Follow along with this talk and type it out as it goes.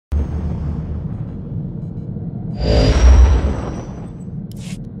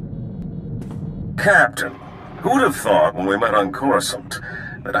Captain, who'd have thought when we met on Coruscant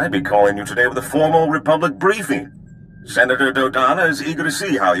that I'd be calling you today with a formal Republic briefing? Senator Dodonna is eager to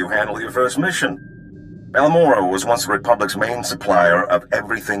see how you handle your first mission. Balmorra was once the Republic's main supplier of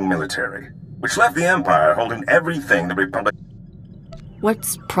everything military, which left the Empire holding everything the Republic...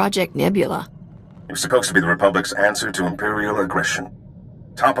 What's Project Nebula? It was supposed to be the Republic's answer to Imperial aggression.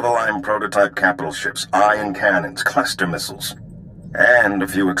 Top-of-the-line prototype capital ships, ion cannons, cluster missiles, and a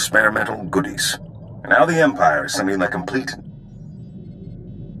few experimental goodies. And now the Empire is sending that complete...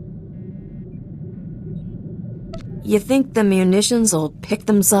 You think the munitions will pick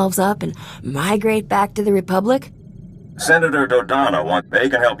themselves up and migrate back to the Republic? Senator Dodonna wants... They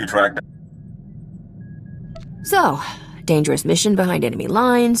can help you track down... So, dangerous mission behind enemy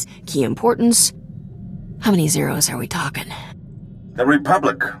lines, key importance. How many zeros are we talking? The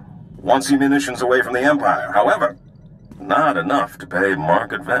Republic wants the munitions away from the Empire. However, not enough to pay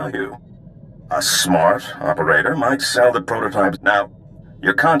market value. A smart operator might sell the prototypes. Now,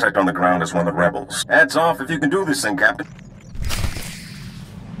 your contact on the ground is one of the rebels. Hats off if you can do this thing, Captain.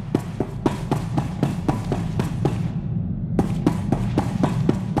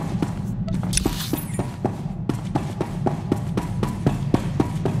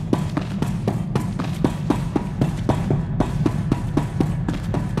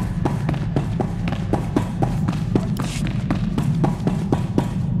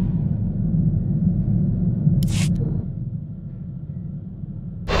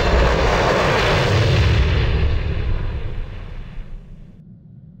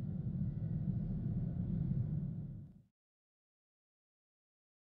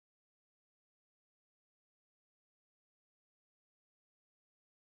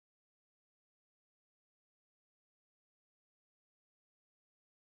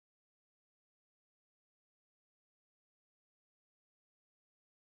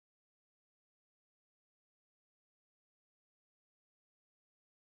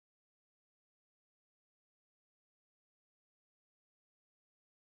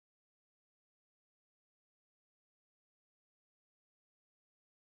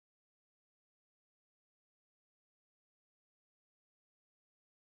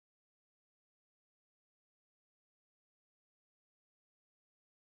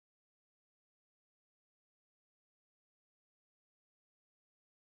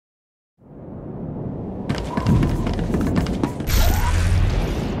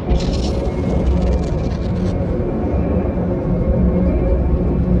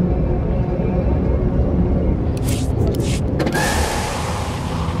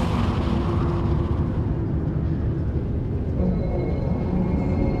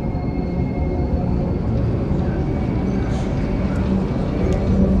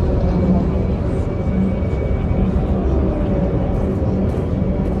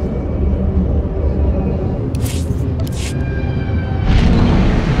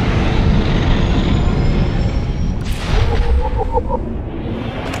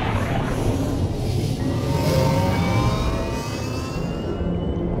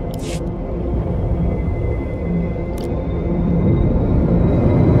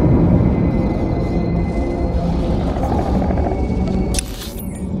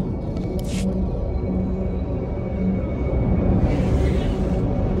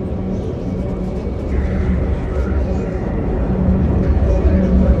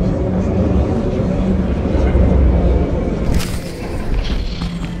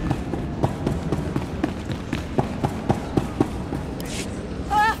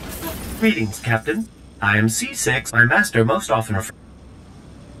 Greetings, Captain. I am C6. My master most often refers...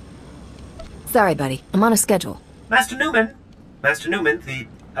 Sorry, buddy. I'm on a schedule. Master Newman! Master Newman,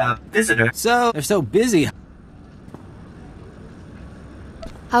 the, visitor... So, they're so busy.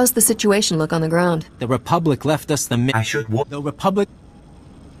 How's the situation look on the ground? The Republic left us the I should warn... The Republic...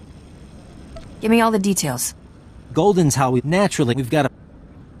 Give me all the details. Golden's how we... Naturally, we've got to...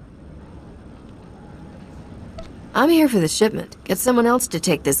 I'm here for the shipment. Get someone else to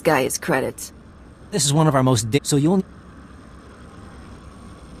take this guy his credits. This is one of our most... So you'll...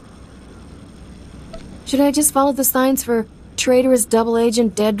 Should I just follow the signs for traitorous double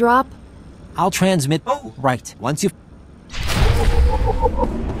agent dead drop? I'll transmit... Oh! Right. Once you...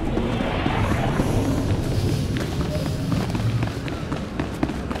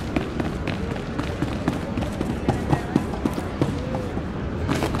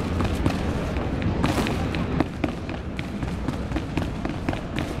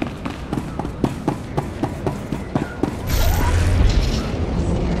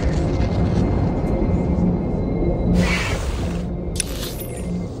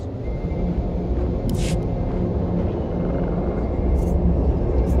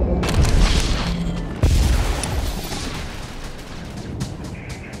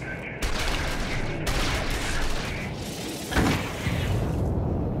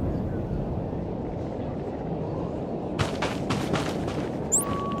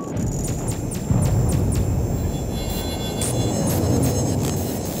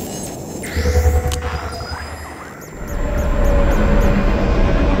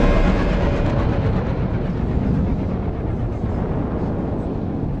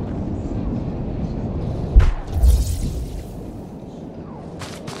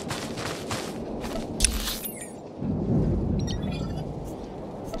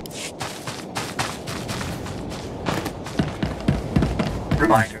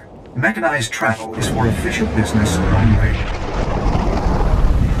 Reminder, mechanized travel is for official business only.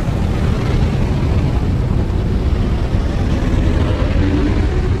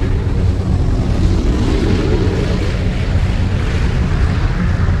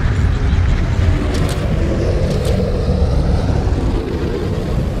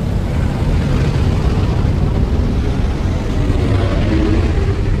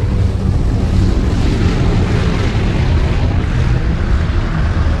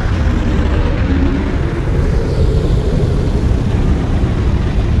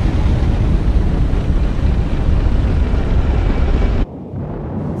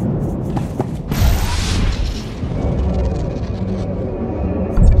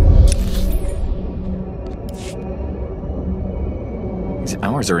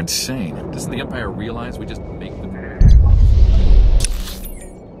 Hours are insane. Doesn't the Empire realize we just make them...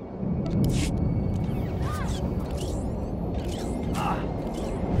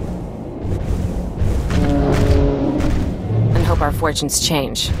 And hope our fortunes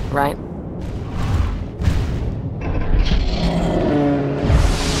change, right?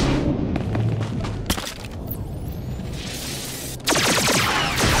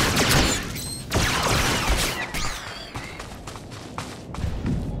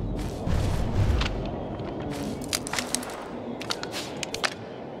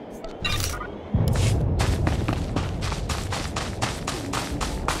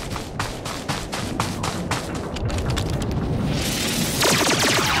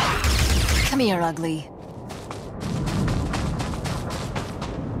 Come here, ugly.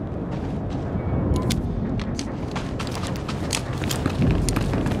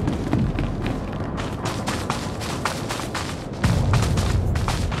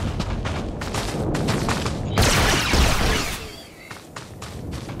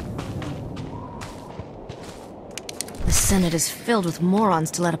 The Senate is filled with morons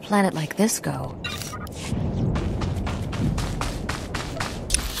to let a planet like this go.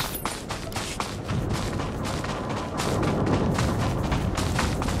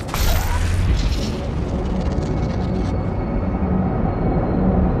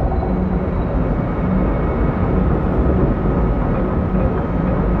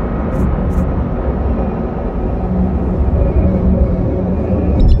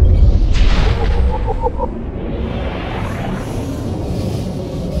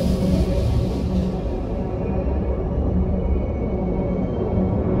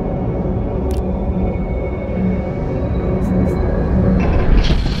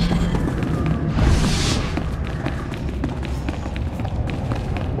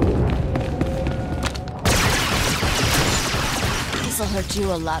 This'll hurt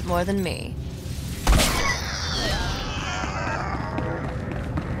you a lot more than me.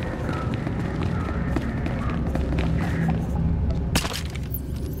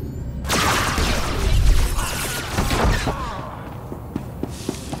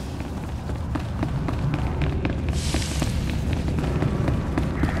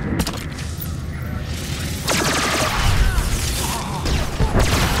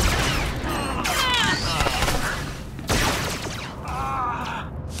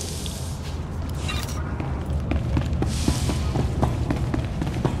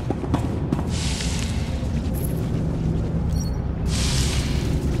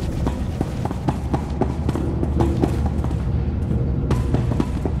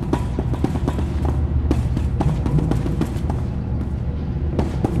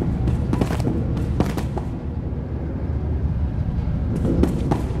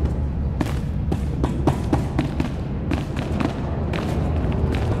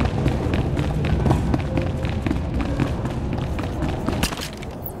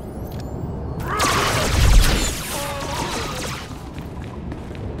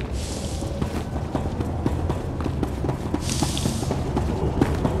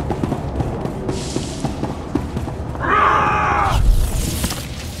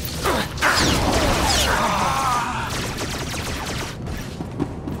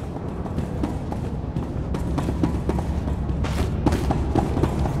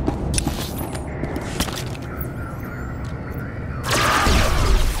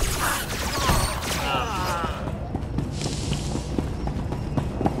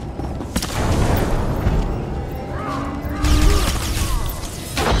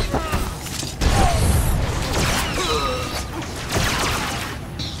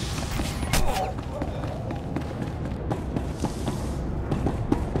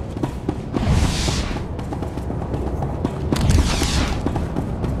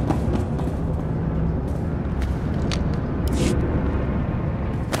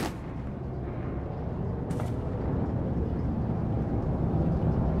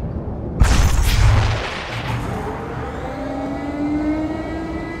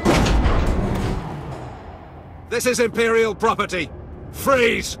 This is Imperial property.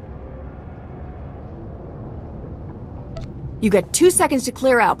 Freeze! You got 2 seconds to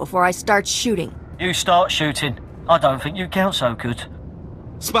clear out before I start shooting. You start shooting. I don't think you count so good.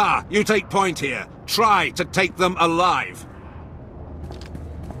 Spa, you take point here. Try to take them alive.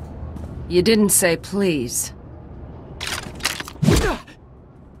 You didn't say please.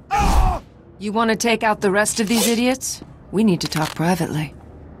 You want to take out the rest of these idiots? We need to talk privately.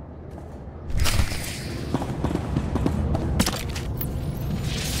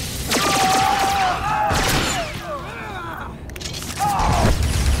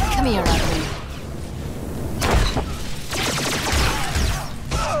 Come here, Ugly.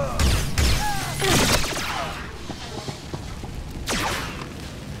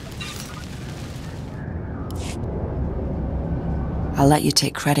 I'll let you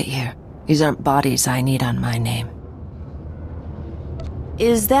take credit here. These aren't bodies I need on my name.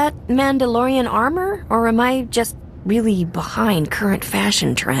 Is that Mandalorian armor, or am I just really behind current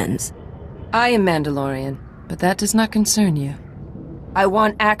fashion trends? I am Mandalorian, but that does not concern you. I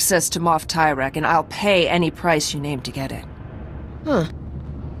want access to Moff Tyrek, and I'll pay any price you name to get it. Huh.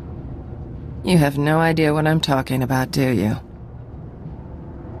 You have no idea what I'm talking about, do you?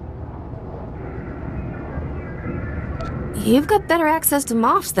 You've got better access to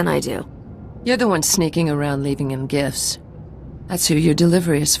Moffs than I do. You're the one sneaking around leaving him gifts. That's who your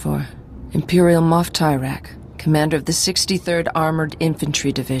delivery is for. Imperial Moff Tyrek, commander of the 63rd Armored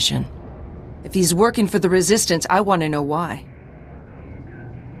Infantry Division. If he's working for the Resistance, I want to know why.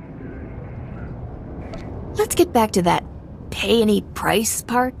 Let's get back to that pay any price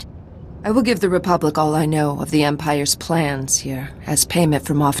part. I will give the Republic all I know of the Empire's plans here, as payment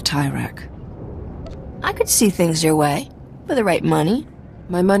for Moff Tyrek. I could see things your way, for the right money.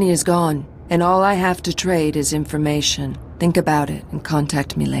 My money is gone, and all I have to trade is information. Think about it and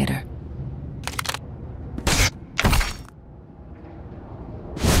contact me later.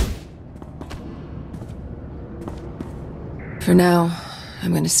 For now,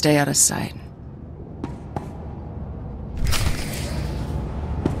 I'm going to stay out of sight.